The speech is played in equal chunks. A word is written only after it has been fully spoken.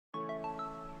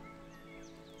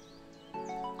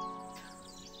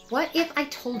What if I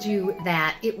told you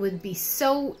that it would be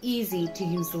so easy to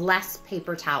use less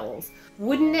paper towels?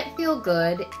 Wouldn't it feel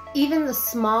good? Even the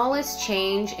smallest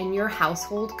change in your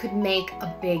household could make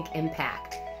a big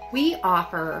impact. We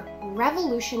offer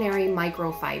revolutionary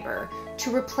microfiber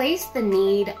to replace the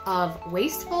need of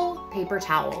wasteful paper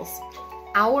towels.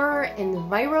 Our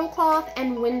EnviroCloth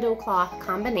and window cloth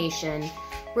combination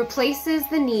replaces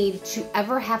the need to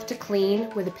ever have to clean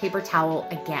with a paper towel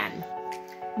again.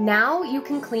 Now you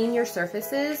can clean your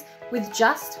surfaces with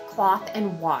just cloth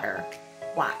and water.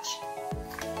 Watch.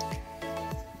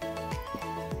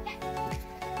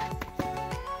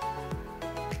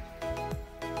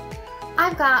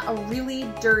 I've got a really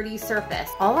dirty surface.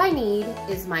 All I need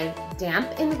is my damp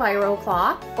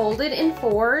EnviroCloth folded in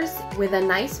 4s with a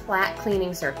nice flat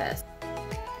cleaning surface.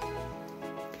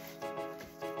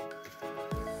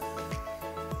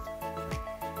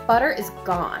 Butter is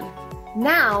gone.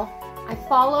 Now I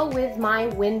follow with my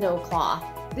window cloth.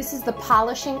 This is the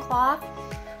polishing cloth.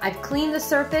 I've cleaned the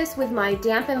surface with my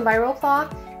damp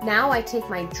EnviroCloth. Now I take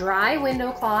my dry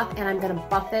window cloth and I'm gonna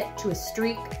buff it to a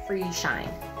streak-free shine.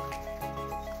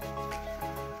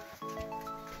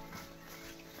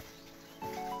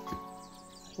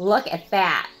 Look at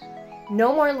that.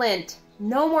 No more lint,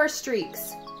 no more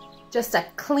streaks, just a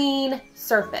clean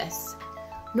surface.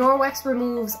 Norwex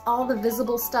removes all the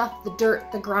visible stuff, the dirt,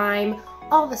 the grime,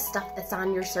 all the stuff that's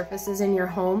on your surfaces in your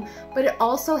home, but it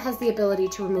also has the ability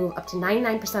to remove up to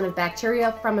 99% of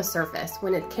bacteria from a surface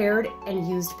when it's cared and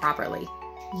used properly.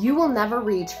 You will never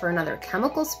reach for another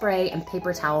chemical spray and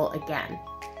paper towel again.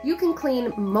 You can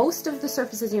clean most of the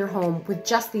surfaces in your home with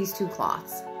just these 2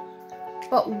 cloths.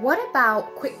 But what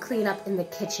about quick cleanup in the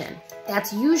kitchen?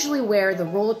 That's usually where the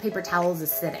roll of paper towels is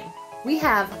sitting. We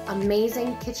have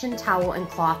amazing kitchen towel and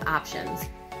cloth options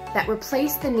that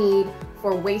replace the need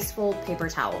for wasteful paper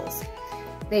towels.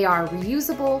 They are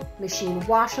reusable, machine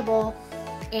washable,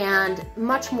 and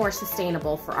much more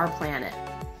sustainable for our planet,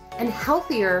 and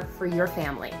healthier for your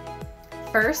family.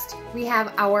 First, we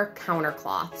have our counter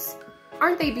cloths.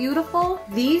 Aren't they beautiful?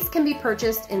 These can be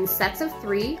purchased in sets of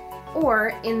 3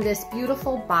 or in this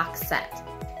beautiful box set.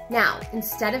 Now,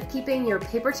 instead of keeping your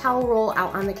paper towel roll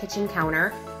out on the kitchen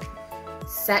counter,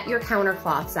 set your counter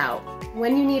cloths out.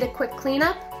 When you need a quick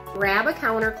cleanup, grab a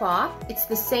counter cloth. It's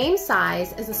the same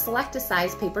size as a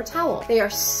Select-A-Size paper towel. They are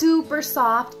super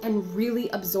soft and really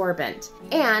absorbent.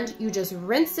 And you just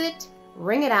rinse it,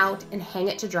 wring it out, and hang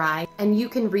it to dry, and you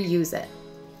can reuse it.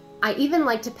 I even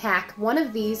like to pack one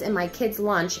of these in my kids'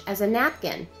 lunch as a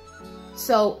napkin.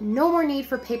 So no more need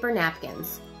for paper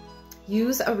napkins.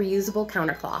 Use a reusable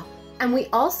counter cloth. And we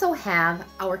also have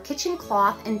our kitchen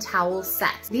cloth and towel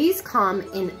sets. These come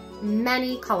in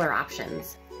many color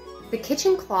options. The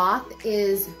kitchen cloth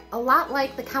is a lot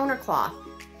like the counter cloth,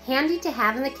 handy to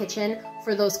have in the kitchen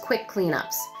for those quick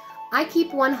cleanups. I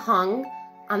keep one hung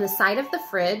on the side of the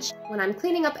fridge. When I'm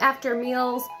cleaning up after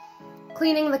meals,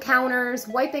 cleaning the counters,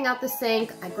 wiping out the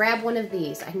sink, I grab one of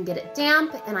these. I can get it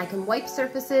damp and I can wipe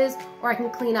surfaces, or I can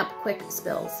clean up quick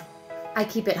spills. I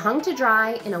keep it hung to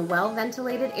dry in a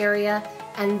well-ventilated area,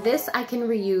 and this I can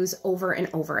reuse over and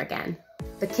over again.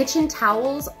 The kitchen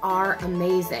towels are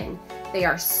amazing. They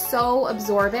are so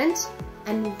absorbent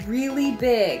and really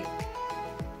big.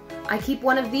 I keep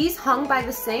one of these hung by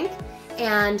the sink,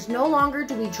 and no longer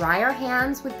do we dry our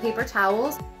hands with paper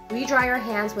towels. We dry our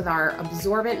hands with our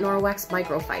absorbent Norwex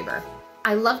microfiber.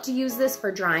 I love to use this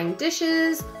for drying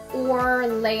dishes or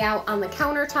lay out on the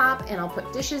countertop, and I'll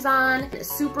put dishes on.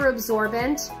 It's super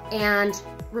absorbent and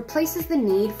replaces the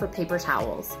need for paper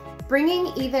towels. Bringing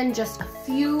even just a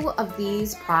few of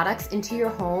these products into your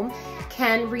home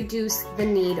can reduce the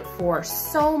need for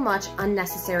so much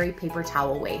unnecessary paper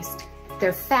towel waste.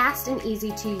 They're fast and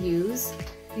easy to use.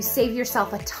 You save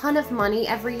yourself a ton of money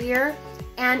every year,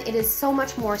 and it is so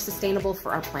much more sustainable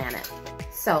for our planet.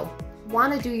 So,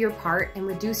 want to do your part and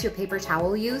reduce your paper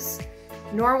towel use?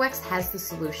 Norwex has the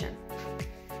solution.